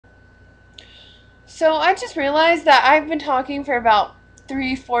So I just realized that I've been talking for about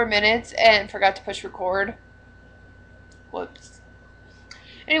 3-4 minutes and forgot to push record. Whoops.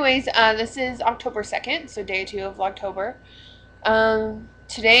 Anyways, this is October 2nd, so day 2 of vlogtober.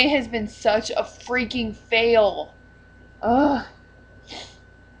 Today has been such a freaking fail. Ugh.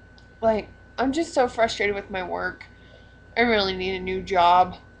 Like, I'm just so frustrated with my work. I really need a new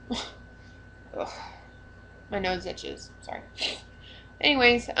job. Ugh. My nose itches. Sorry.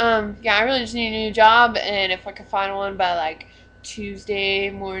 Anyways, yeah, I really just need a new job, and if I could find one by, like, Tuesday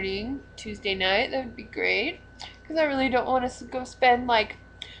morning, Tuesday night, that would be great. Because I really don't want to go spend, like,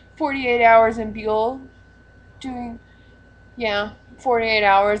 48 hours in Buell doing, yeah, 48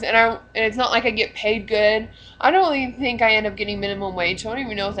 hours, and it's not like I get paid good. I don't even think I end up getting minimum wage, so I don't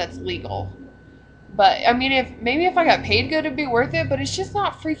even know if that's legal. But, I mean, maybe if I got paid good, it'd be worth it, but it's just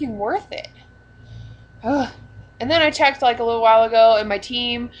not freaking worth it. Ugh. And then I checked, like, a little while ago, and my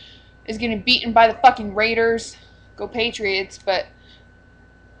team is getting beaten by the fucking Raiders. Go Patriots, but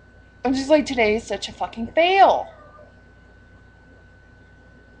I'm just like, today is such a fucking fail.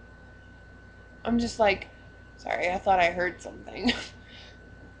 I'm just like, sorry, I thought I heard something.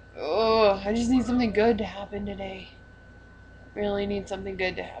 Oh, I just need something good to happen today. Really need something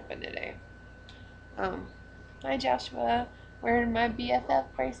good to happen today. Hi Joshua, wearing my BFF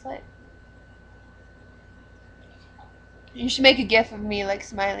bracelet. You should make a gif of me, like,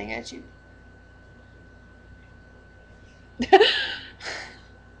 smiling at you.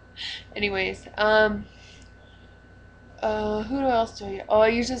 Anyways, who else do I? Oh, I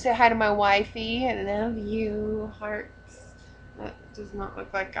usually say hi to my wifey. I love you, hearts. That does not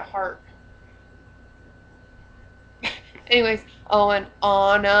look like a heart. Anyways, oh, and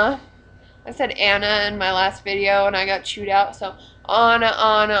Anna. I said Anna in my last video, and I got chewed out. So Anna,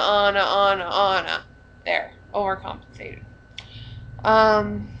 Anna, Anna, Anna, Anna. There, overcompensated.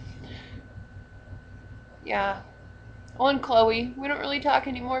 Yeah. Oh, and Chloe. We don't really talk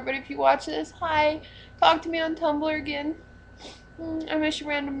anymore, but if you watch this, hi. Talk to me on Tumblr again. I miss your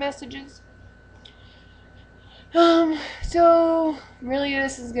random messages. So really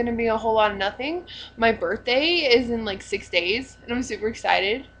this is gonna be a whole lot of nothing. My birthday is in like 6 days, and I'm super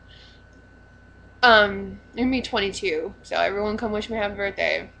excited. I'm gonna be 22, so everyone come wish me happy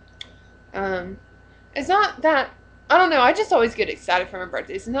birthday. It's not that, I don't know, I just always get excited for my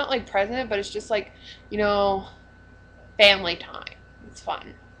birthday. It's not like present, but it's just like, you know, family time. It's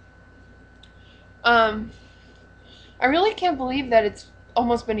fun. I really can't believe that it's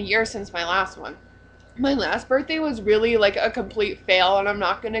almost been a year since my last one. My last birthday was really like a complete fail, and I'm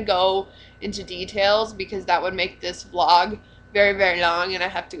not going to go into details because that would make this vlog very, very long, and I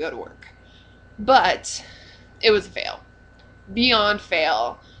have to go to work. But it was a fail. Beyond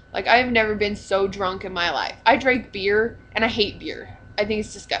fail. Like, I've never been so drunk in my life. I drank beer, and I hate beer. I think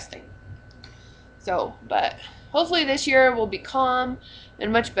it's disgusting. So, but hopefully this year will be calm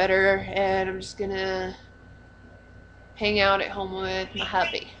and much better, and I'm just going to hang out at home with my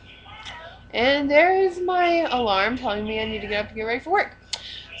hubby. And there is my alarm telling me I need to get up and get ready for work.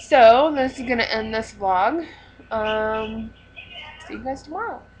 So this is going to end this vlog. See you guys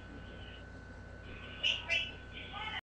tomorrow.